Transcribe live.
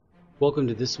Welcome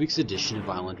to this week's edition of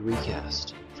Island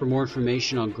Recast. For more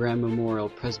information on Grand Memorial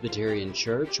Presbyterian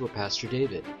Church or Pastor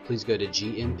David, please go to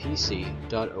gmpc.org.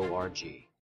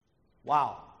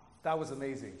 Wow, that was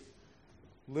amazing.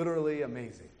 Literally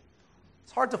amazing.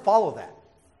 It's hard to follow that.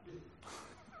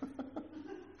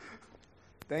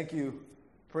 Thank you,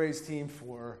 praise team,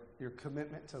 for your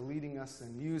commitment to leading us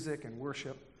in music and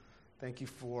worship. Thank you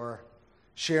for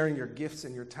sharing your gifts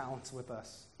and your talents with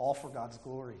us, all for God's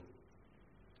glory.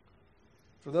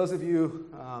 For those of you,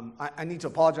 I need to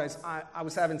apologize. I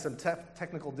was having some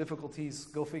technical difficulties.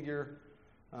 Go figure.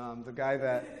 The guy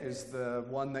that is the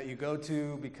one that you go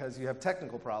to because you have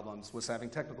technical problems was having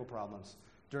technical problems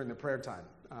during the prayer time.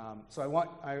 So I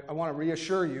want to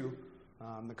reassure you,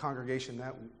 the congregation,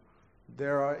 that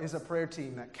there is a prayer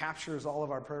team that captures all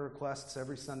of our prayer requests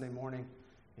every Sunday morning,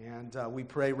 and we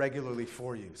pray regularly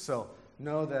for you. So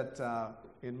know that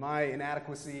in my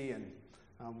inadequacy, and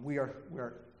we are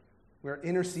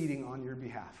interceding on your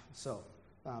behalf. So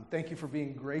thank you for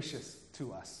being gracious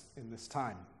to us in this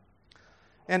time.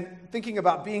 And thinking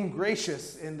about being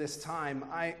gracious in this time,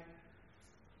 I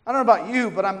don't know about you,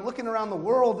 but I'm looking around the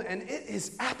world and it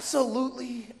is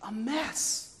absolutely a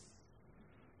mess.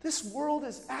 This world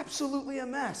is absolutely a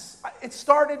mess. It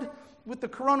started with the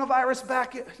coronavirus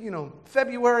back,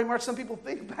 February, March. Some people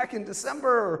think back in December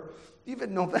or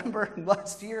even November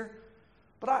last year.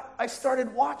 But I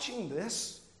started watching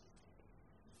this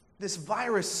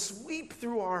virus sweep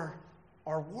through our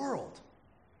world.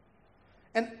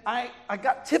 And I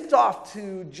got tipped off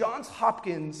to Johns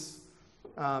Hopkins.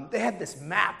 They had this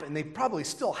map, and they probably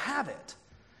still have it.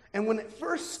 And when it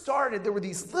first started, there were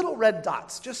these little red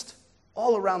dots just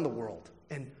all around the world.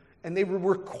 And they were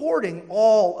recording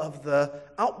all of the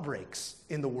outbreaks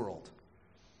in the world.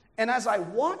 And as I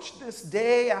watched this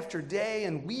day after day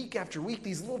and week after week,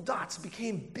 these little dots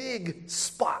became big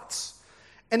spots.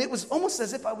 And it was almost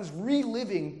as if I was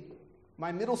reliving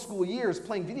my middle school years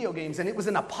playing video games, and it was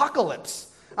an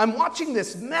apocalypse. I'm watching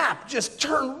this map just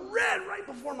turn red right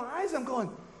before my eyes. I'm going,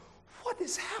 what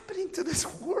is happening to this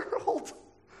world?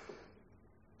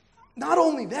 Not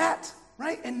only that,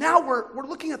 right? And now we're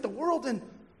looking at the world, and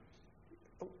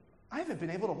I haven't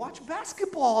been able to watch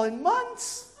basketball in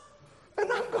months.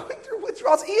 And I'm going through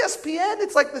withdrawals. ESPN,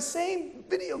 it's like the same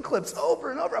video clips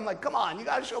over and over. I'm like, come on, you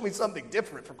got to show me something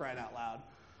different, for crying out loud.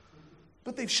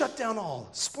 But they've shut down all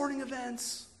sporting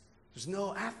events. There's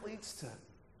no athletes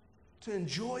to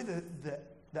enjoy the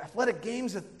athletic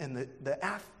games and the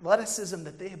athleticism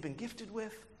that they have been gifted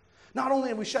with. Not only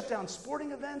have we shut down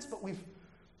sporting events, but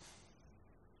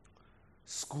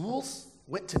schools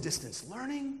went to distance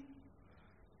learning.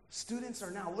 Students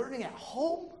are now learning at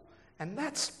home, and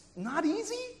that's not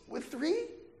easy with 3.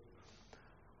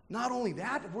 Not only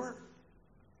that,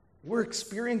 we're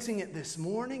experiencing it this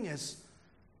morning as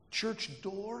church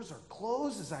doors are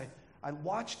closed. As I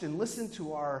watched and listened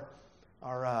to our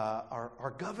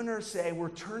governor say we're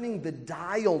turning the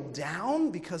dial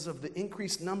down because of the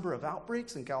increased number of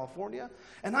outbreaks in California.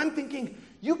 And I'm thinking,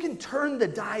 you can turn the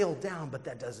dial down, but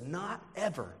that does not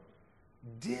ever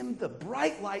dim the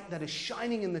bright light that is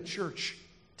shining in the church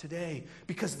today,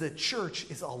 because the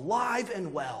church is alive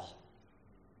and well.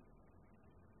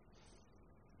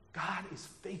 God is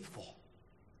faithful.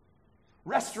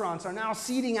 Restaurants are now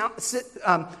they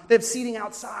have seating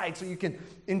outside so you can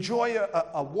enjoy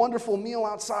a wonderful meal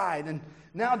outside. And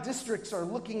now districts are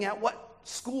looking at what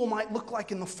school might look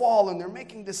like in the fall, and they're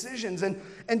making decisions. And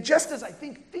just as I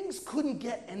think things couldn't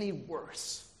get any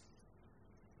worse,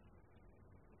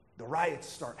 the riots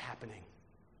start happening.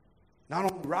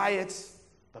 Not only riots,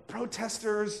 but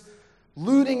protesters,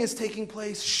 looting is taking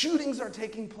place, shootings are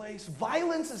taking place,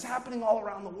 violence is happening all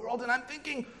around the world. And I'm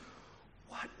thinking,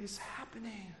 what is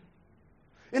happening?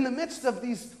 In the midst of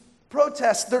these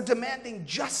protests, they're demanding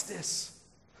justice.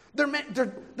 They're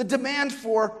the demand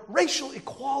for racial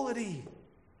equality.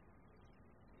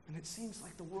 And it seems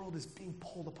like the world is being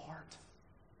pulled apart.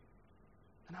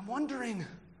 And I'm wondering,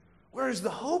 where is the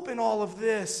hope in all of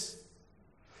this?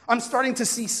 I'm starting to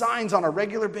see signs on a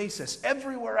regular basis.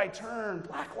 Everywhere I turn,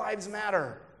 Black Lives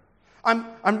Matter.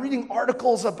 I'm reading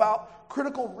articles about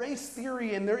critical race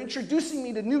theory, and they're introducing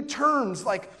me to new terms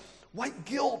like white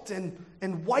guilt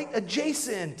and white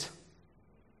adjacent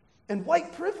and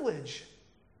white privilege.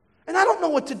 And I don't know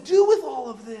what to do with all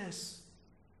of this.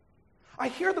 I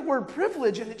hear the word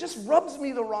privilege, and it just rubs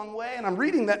me the wrong way, and I'm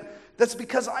reading that's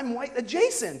because I'm white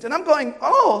adjacent. And I'm going,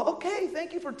 oh, okay,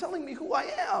 thank you for telling me who I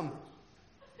am.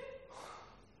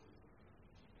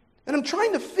 And I'm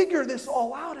trying to figure this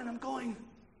all out, and I'm going,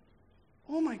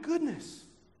 oh my goodness,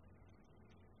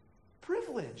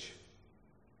 privilege.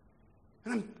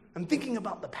 And I'm thinking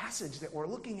about the passage that we're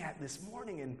looking at this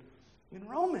morning in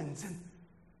Romans.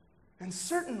 And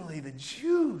certainly the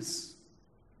Jews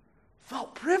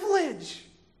felt privilege.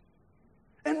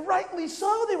 And rightly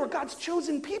so. They were God's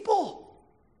chosen people.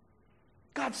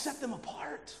 God set them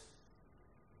apart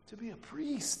to be a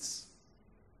priests,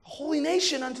 a holy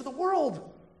nation unto the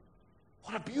world.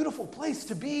 What a beautiful place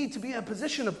to be in a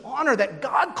position of honor that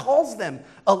God calls them,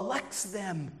 elects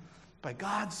them by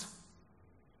God's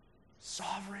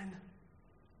sovereign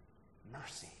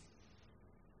mercy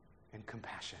and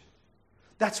compassion.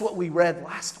 That's what we read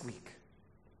last week.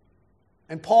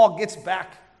 And Paul gets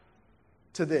back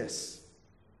to this.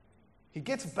 He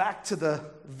gets back to the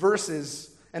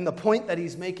verses and the point that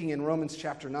he's making in Romans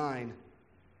chapter 9.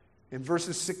 In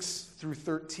verses 6 through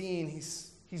 13,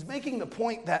 he's making the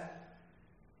point that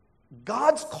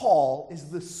God's call is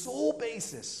the sole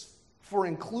basis for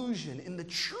inclusion in the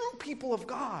true people of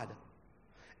God.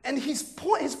 And his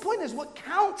point is what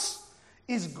counts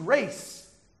is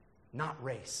grace, not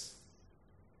race.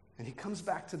 And he comes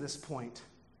back to this point,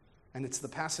 and it's the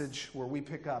passage where we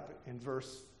pick up in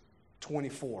verse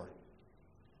 24.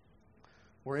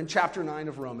 We're in chapter 9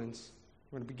 of Romans.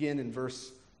 We're going to begin in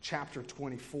verse chapter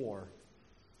 24.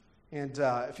 And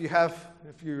if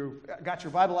you got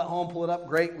your Bible at home, pull it up.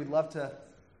 Great. We'd love to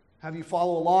have you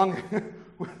follow along.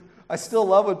 I still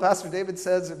love what Pastor David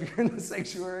says. If you're in the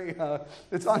sanctuary,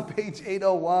 it's on page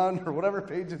 801 or whatever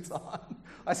page it's on.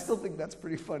 I still think that's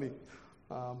pretty funny.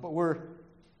 But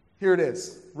here it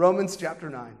is. Romans chapter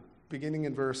 9, beginning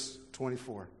in verse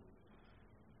 24.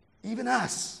 Even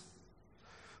us,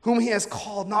 whom he has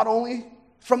called not only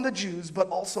from the Jews, but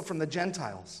also from the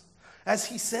Gentiles. As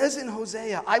he says in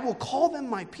Hosea, I will call them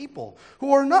my people,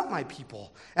 who are not my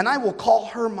people, and I will call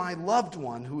her my loved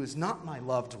one, who is not my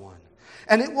loved one.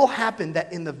 And it will happen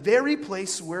that in the very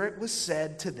place where it was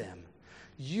said to them,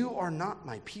 you are not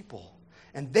my people,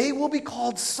 and they will be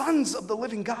called sons of the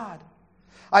living God.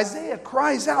 Isaiah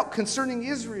cries out concerning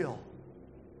Israel,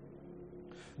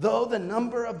 though the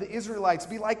number of the Israelites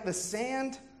be like the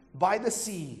sand by the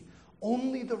sea,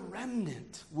 only the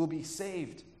remnant will be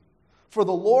saved. For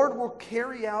the Lord will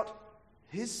carry out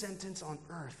his sentence on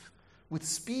earth with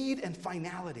speed and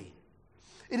finality.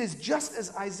 It is just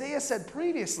as Isaiah said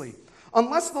previously,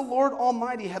 unless the Lord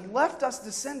Almighty had left us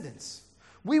descendants,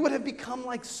 we would have become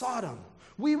like Sodom.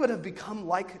 We would have become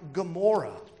like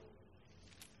Gomorrah.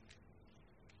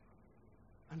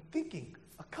 I'm thinking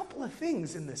a couple of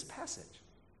things in this passage.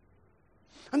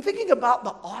 I'm thinking about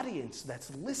the audience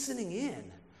that's listening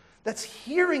in, that's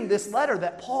hearing this letter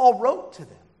that Paul wrote to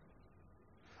them.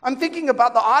 I'm thinking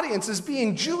about the audience as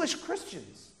being Jewish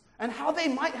Christians and how they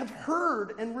might have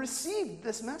heard and received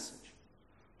this message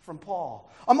from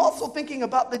Paul. I'm also thinking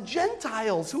about the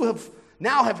Gentiles who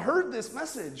have heard this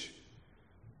message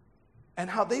and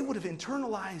how they would have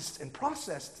internalized and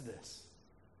processed this.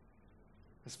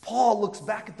 As Paul looks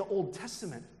back at the Old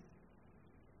Testament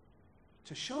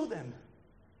to show them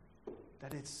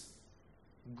that it's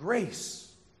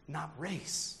grace, not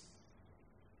race.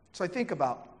 So I think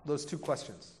about those two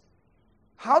questions.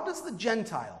 How does the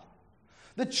Gentile,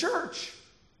 the church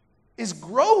is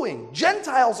growing.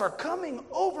 Gentiles are coming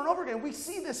over and over again. We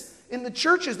see this in the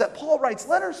churches that Paul writes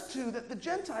letters to, that the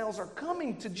Gentiles are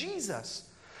coming to Jesus.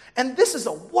 And this is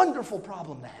a wonderful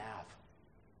problem to have.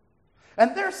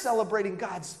 And they're celebrating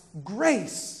God's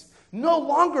grace. No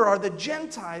longer are the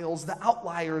Gentiles the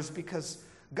outliers because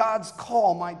God's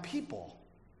call my people.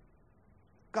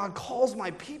 God calls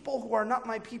my people who are not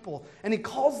my people, and he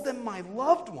calls them my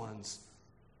loved ones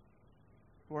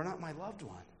who are not my loved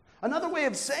one. Another way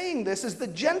of saying this is the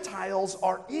Gentiles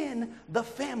are in the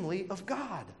family of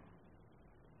God.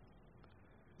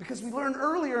 Because we learned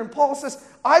earlier, and Paul says,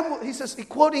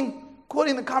 quoting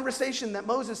the conversation that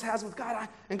Moses has with God,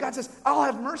 and God says, I'll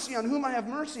have mercy on whom I have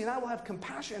mercy, and I will have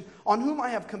compassion on whom I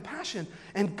have compassion.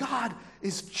 And God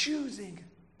is choosing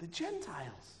the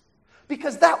Gentiles.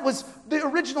 Because that was the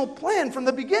original plan from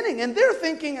the beginning. And they're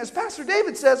thinking, as Pastor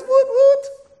David says, woot, woot.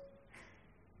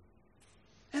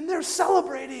 And they're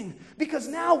celebrating. Because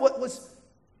now what was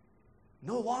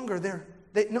no longer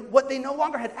what they no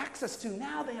longer had access to,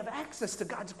 now they have access to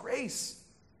God's grace.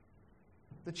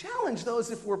 The challenge, though,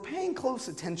 is if we're paying close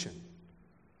attention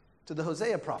to the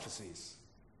Hosea prophecies,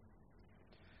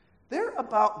 they're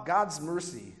about God's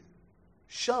mercy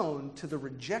shown to the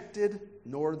rejected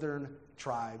northern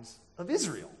tribes of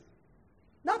Israel,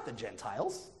 not the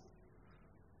Gentiles.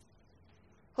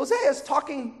 Hosea is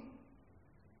talking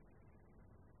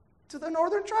to the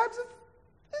northern tribes of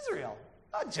Israel,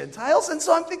 not Gentiles. And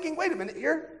so I'm thinking, wait a minute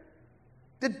here.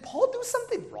 Did Paul do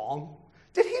something wrong?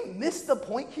 Did he miss the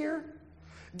point here?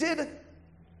 Did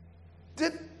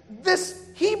this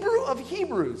Hebrew of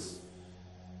Hebrews,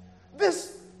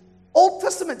 this Old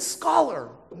Testament scholar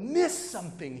missed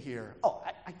something here. Oh,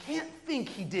 I can't think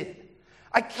he did.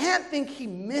 I can't think he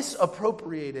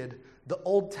misappropriated the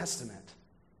Old Testament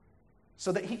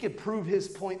so that he could prove his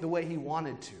point the way he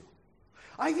wanted to.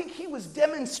 I think he was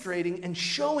demonstrating and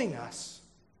showing us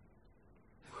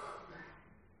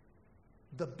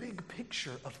the big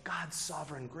picture of God's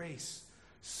sovereign grace,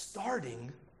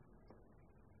 starting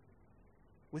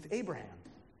with Abraham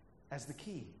as the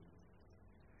key.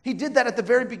 He did that at the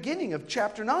very beginning of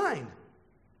chapter 9.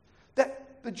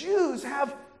 That the Jews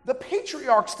have the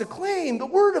patriarchs to claim the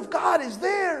word of God is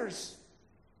theirs.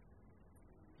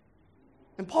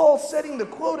 And Paul's setting the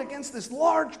quote against this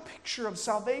large picture of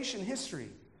salvation history.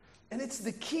 And it's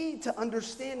the key to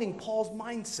understanding Paul's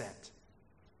mindset.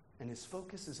 And his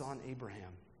focus is on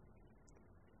Abraham.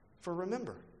 For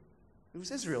remember, it was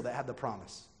Israel that had the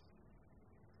promise.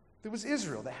 It was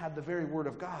Israel that had the very word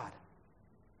of God.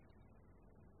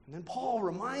 And then Paul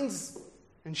reminds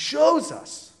and shows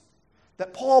us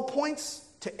that Paul points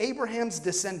to Abraham's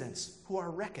descendants who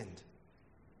are reckoned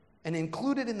and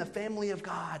included in the family of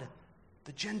God,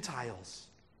 the Gentiles.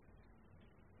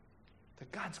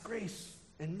 That God's grace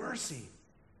and mercy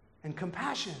and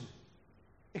compassion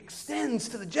extends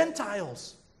to the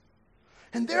Gentiles.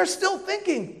 And they're still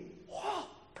thinking, wow,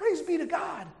 praise be to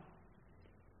God.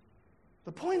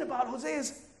 The point about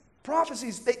Hosea's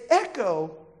prophecies, they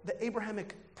echo the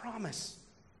Abrahamic promise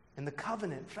and the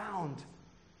covenant found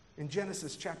in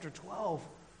Genesis chapter 12,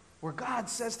 where God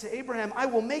says to Abraham, I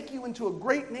will make you into a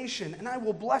great nation, and I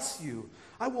will bless you.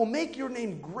 I will make your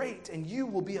name great, and you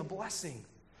will be a blessing.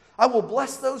 I will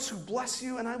bless those who bless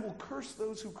you, and I will curse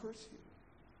those who curse you.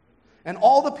 And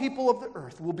all the people of the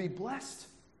earth will be blessed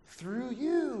through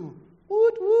you.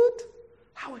 Woot, woot.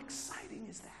 How exciting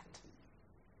is that?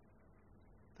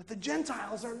 That the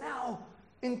Gentiles are now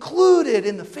included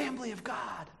in the family of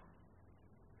God.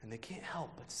 And they can't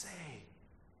help but say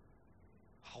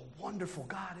how wonderful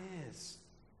God is.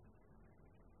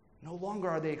 No longer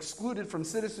are they excluded from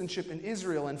citizenship in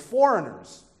Israel and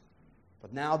foreigners,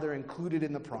 but now they're included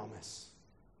in the promise.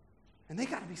 And they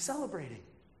got to be celebrating.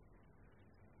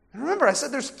 And remember, I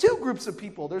said there's two groups of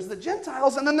people. There's the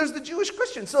Gentiles and then there's the Jewish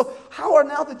Christians. So how are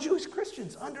now the Jewish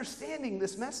Christians understanding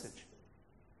this message?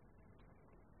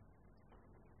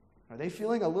 Are they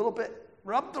feeling a little bit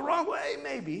rubbed the wrong way?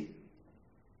 Maybe.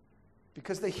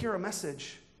 Because they hear a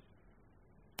message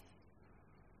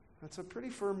that's a pretty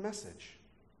firm message.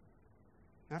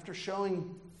 After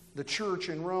showing the church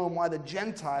in Rome why the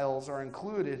Gentiles are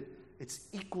included, it's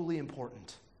equally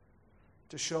important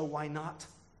to show why not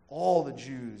all the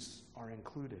Jews are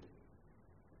included.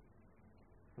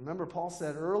 Remember, Paul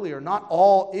said earlier, not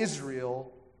all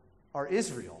Israel are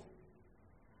Israel,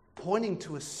 pointing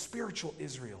to a spiritual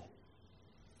Israel.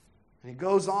 And he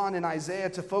goes on in Isaiah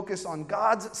to focus on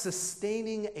God's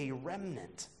sustaining a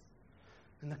remnant.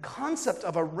 And the concept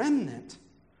of a remnant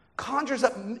conjures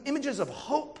up images of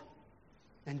hope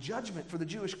and judgment for the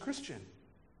Jewish Christian.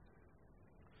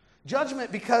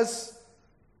 Judgment because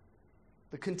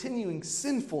the continuing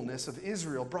sinfulness of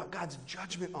Israel brought God's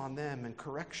judgment on them and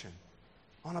correction,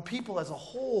 on a people as a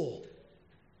whole,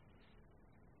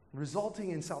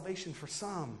 resulting in salvation for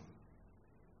some.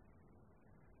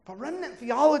 But remnant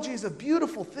theology is a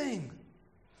beautiful thing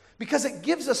because it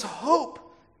gives us hope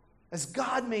as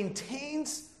God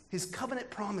maintains his covenant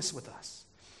promise with us,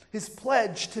 his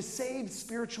pledge to save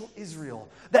spiritual Israel,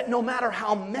 that no matter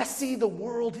how messy the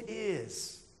world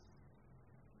is,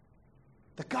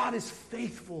 that God is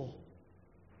faithful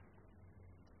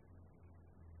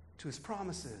to his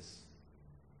promises.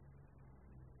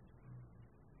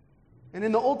 And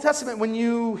in the Old Testament, when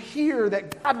you hear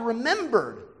that God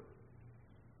remembered,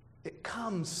 it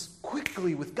comes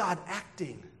quickly with God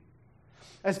acting.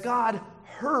 As God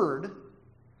heard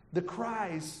the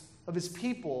cries of his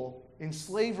people in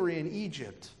slavery in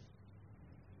Egypt,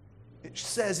 it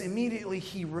says immediately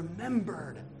he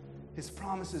remembered his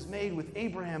promises made with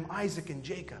Abraham, Isaac, and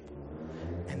Jacob.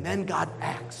 And then God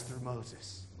acts through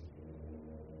Moses.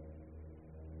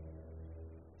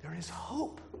 There is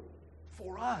hope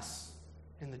for us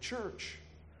in the church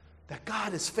that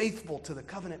God is faithful to the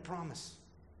covenant promise.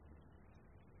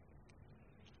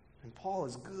 And Paul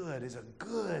is a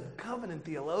good covenant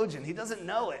theologian. He doesn't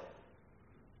know it.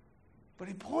 But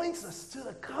he points us to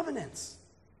the covenants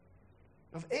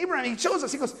of Abraham. He shows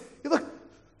us, he goes, look,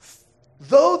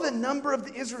 though the number of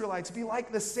the Israelites be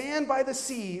like the sand by the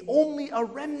sea, only a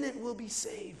remnant will be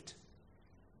saved.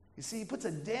 You see, he puts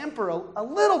a damper, a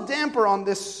little damper on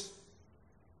this,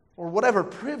 or whatever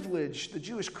privilege the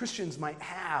Jewish Christians might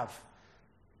have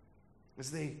as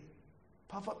they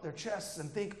puff up their chests and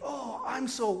think, oh, I'm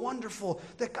so wonderful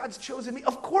that God's chosen me.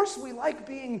 Of course we like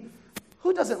being,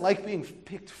 who doesn't like being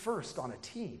picked first on a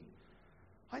team?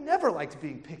 I never liked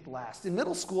being picked last. In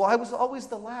middle school, I was always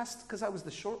the last because I was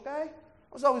the short guy.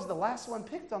 I was always the last one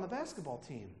picked on the basketball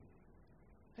team.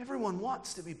 Everyone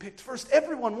wants to be picked first.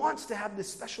 Everyone wants to have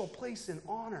this special place in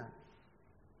honor.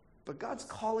 But God's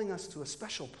calling us to a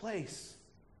special place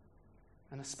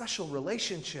and a special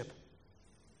relationship.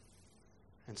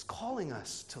 And it's calling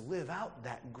us to live out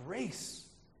that grace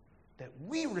that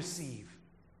we receive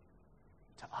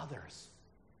to others.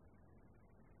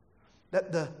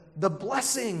 That the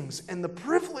blessings and the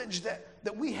privilege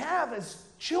that we have as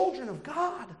children of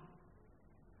God,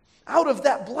 out of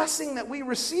that blessing that we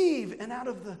receive and out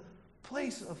of the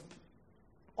place of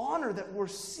honor that we're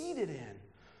seated in,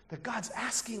 that God's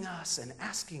asking us and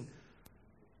asking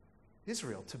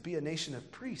Israel to be a nation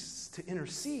of priests, to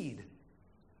intercede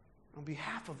on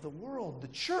behalf of the world, the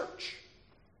church,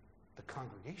 the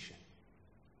congregation.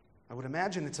 I would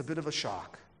imagine it's a bit of a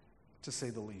shock, to say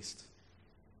the least,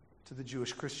 to the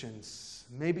Jewish Christians.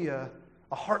 Maybe a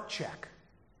heart check,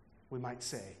 we might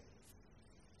say.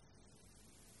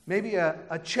 Maybe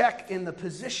a check in the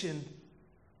position,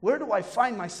 where do I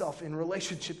find myself in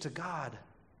relationship to God?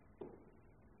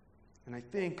 And I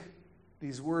think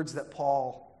these words that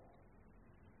Paul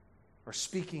are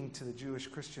speaking to the Jewish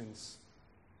Christians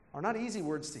are not easy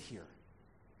words to hear.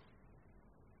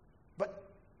 But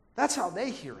that's how they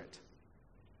hear it.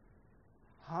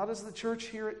 How does the church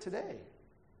hear it today?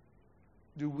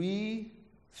 Do we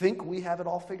think we have it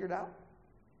all figured out?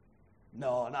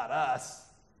 No, not us,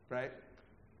 right?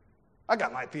 I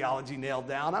got my theology nailed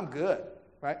down. I'm good,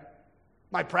 right?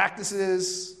 My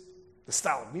practices, the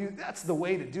style of music, that's the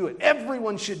way to do it.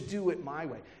 Everyone should do it my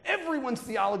way. Everyone's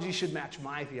theology should match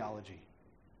my theology.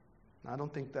 And I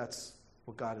don't think that's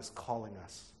what God is calling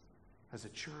us as a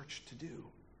church to do.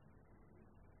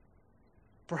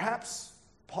 Perhaps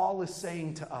Paul is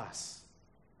saying to us,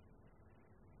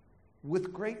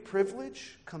 with great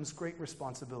privilege comes great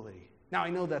responsibility. Now, I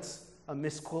know that's a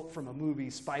misquote from a movie,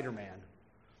 Spider-Man,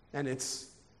 and it's,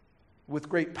 with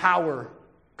great power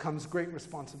comes great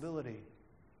responsibility.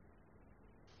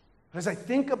 But as I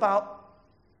think about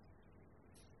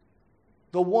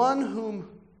the one whom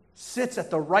sits at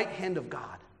the right hand of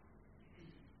God,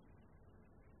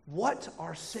 what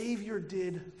our Savior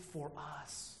did for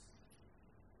us.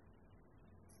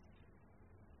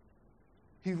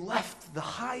 He left the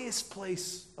highest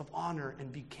place of honor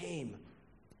and became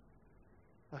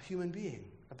a human being,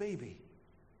 a baby,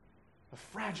 a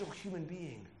fragile human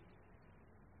being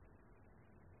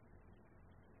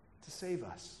to save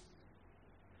us.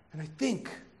 And I think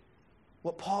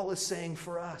what Paul is saying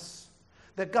for us,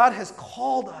 that God has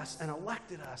called us and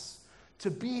elected us to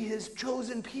be his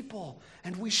chosen people.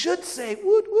 And we should say,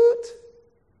 woot, woot.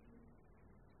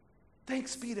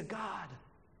 Thanks be to God.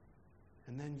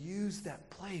 And then use that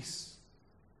place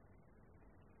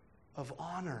of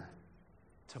honor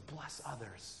to bless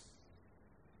others.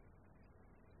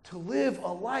 To live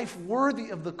a life worthy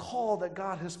of the call that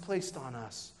God has placed on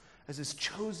us as his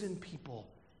chosen people,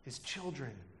 his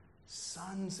children,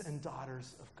 sons and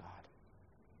daughters of God.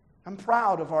 I'm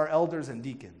proud of our elders and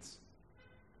deacons.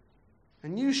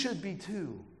 And you should be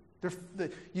too.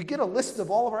 You get a list of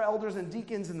all of our elders and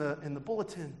deacons in the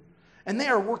bulletin, and they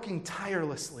are working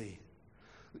tirelessly,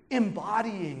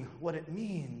 embodying what it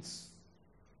means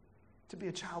to be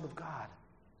a child of God.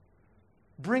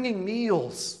 Bringing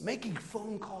meals, making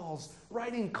phone calls,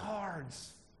 writing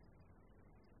cards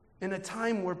in a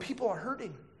time where people are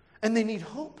hurting and they need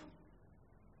hope.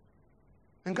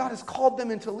 And God has called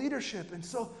them into leadership. And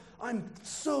so I'm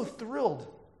so thrilled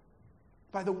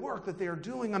by the work that they are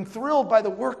doing. I'm thrilled by the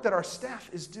work that our staff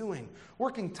is doing,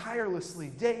 working tirelessly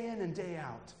day in and day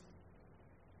out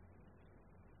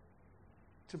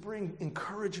to bring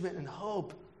encouragement and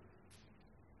hope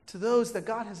to those that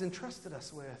God has entrusted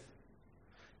us with.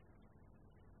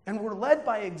 And we're led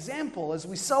by example as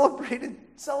we celebrate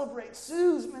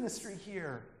Sue's ministry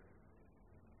here.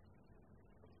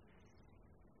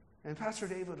 And Pastor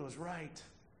David was right.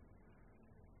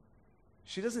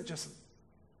 She didn't just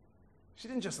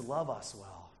love us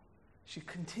well. She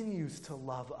continues to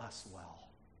love us well.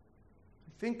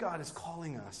 I think God is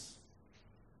calling us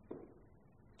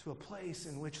to a place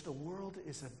in which the world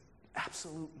is an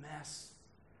absolute mess,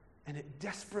 and it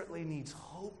desperately needs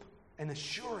hope and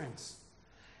assurance.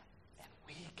 And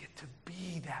we get to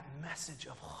be that message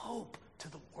of hope to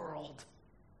the world.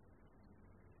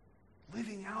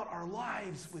 Living out our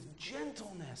lives with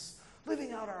gentleness,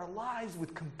 living out our lives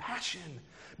with compassion,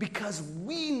 because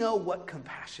we know what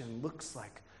compassion looks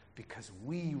like, because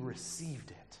we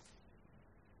received it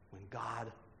when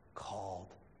God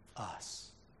called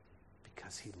us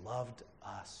because he loved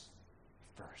us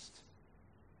first.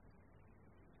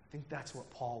 I think that's what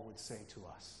Paul would say to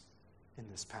us in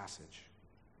this passage.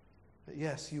 That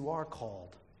yes, you are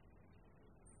called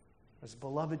as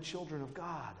beloved children of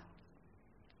God.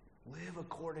 Live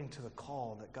according to the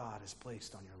call that God has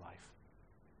placed on your life.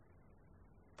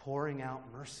 Pouring out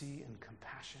mercy and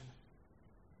compassion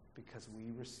because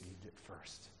we received it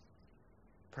first.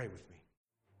 Pray with me.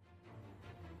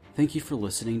 Thank you for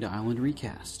listening to Island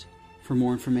Recast. For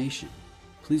more information,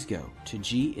 please go to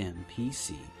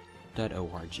gmpc.org.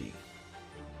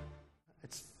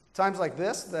 It's times like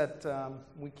this that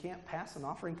we can't pass an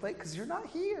offering plate because you're not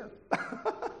here.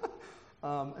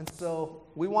 And so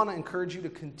we want to encourage you to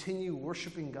continue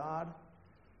worshiping God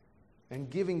and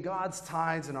giving God's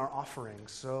tithes and our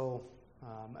offerings. So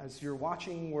as you're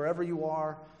watching, wherever you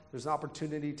are, there's an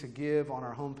opportunity to give on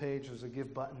our homepage. There's a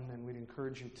give button, and we'd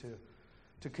encourage you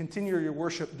to continue your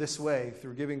worship this way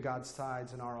through giving God's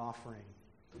tithes and our offering.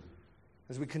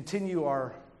 As we continue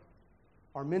our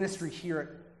ministry here at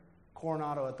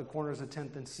Coronado at the corners of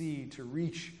 10th and C to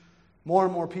reach more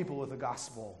and more people with the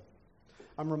gospel,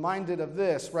 I'm reminded of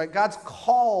this, right? God's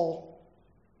call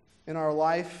in our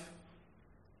life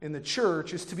in the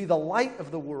church is to be the light of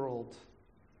the world.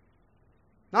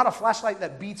 Not a flashlight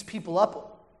that beats people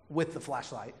up with the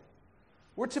flashlight.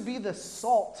 We're to be the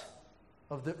salt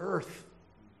of the earth.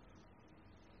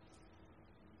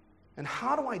 And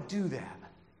how do I do that?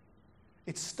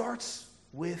 It starts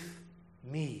with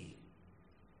me.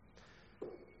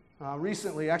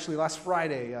 Recently, actually last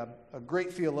Friday, a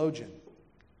great theologian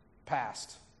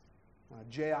passed,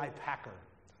 J.I. Packer.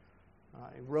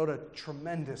 He wrote a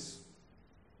tremendous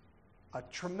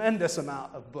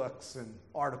amount of books and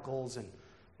articles and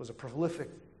was a prolific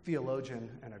theologian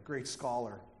and a great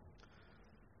scholar.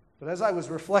 But as I was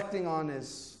reflecting on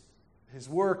his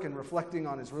work and reflecting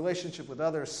on his relationship with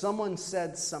others, someone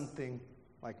said something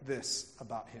like this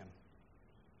about him.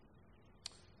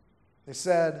 They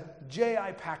said,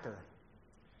 J.I. Packer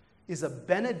is a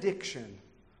benediction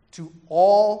to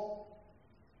all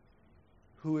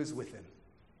who is with him.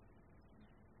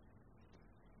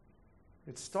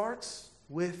 It starts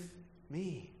with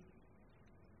me.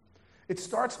 It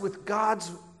starts with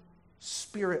God's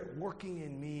Spirit working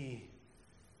in me,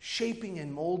 shaping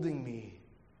and molding me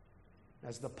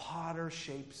as the potter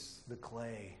shapes the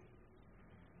clay.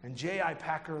 And J.I.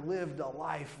 Packer lived a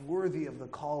life worthy of the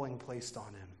calling placed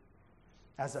on him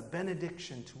as a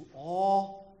benediction to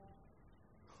all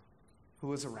who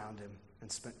was around him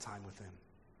and spent time with him.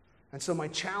 And so my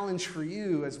challenge for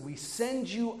you as we send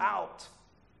you out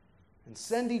and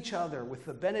send each other with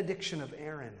the benediction of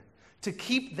Aaron, to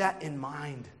keep that in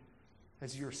mind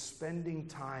as you're spending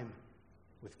time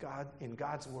with God in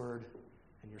God's Word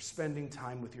and you're spending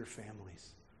time with your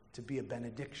families, to be a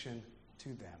benediction to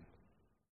them.